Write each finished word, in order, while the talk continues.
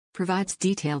Provides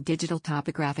detailed digital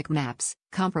topographic maps,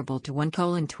 comparable to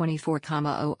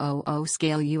 1:24,000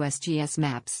 scale USGS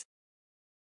maps.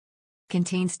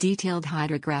 Contains detailed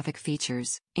hydrographic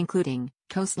features, including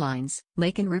coastlines,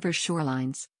 lake and river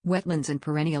shorelines, wetlands and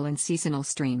perennial and seasonal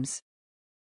streams.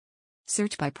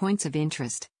 Search by points of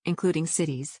interest, including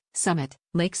cities, summit,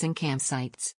 lakes and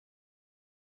campsites.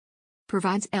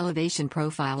 Provides elevation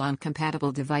profile on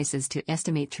compatible devices to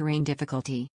estimate terrain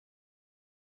difficulty.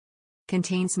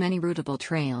 Contains many routable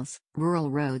trails, rural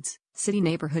roads, city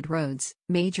neighborhood roads,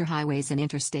 major highways and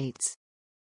interstates.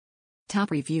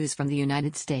 Top reviews from the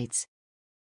United States.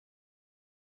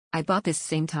 I bought this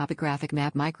same topographic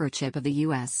map microchip of the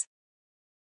U.S.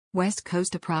 West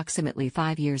Coast approximately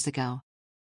 5 years ago.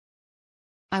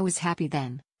 I was happy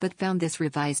then, but found this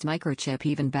revised microchip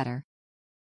even better.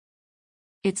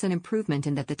 It's an improvement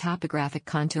in that the topographic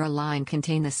contour line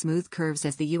contain the smooth curves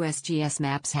as the USGS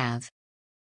maps have.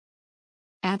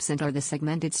 Absent are the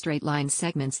segmented straight line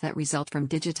segments that result from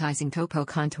digitizing topo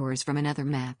contours from another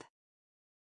map.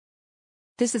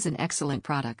 This is an excellent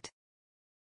product.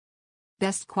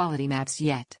 Best quality maps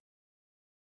yet.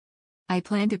 I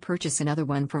plan to purchase another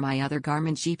one for my other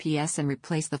Garmin GPS and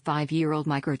replace the 5-year-old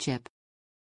microchip.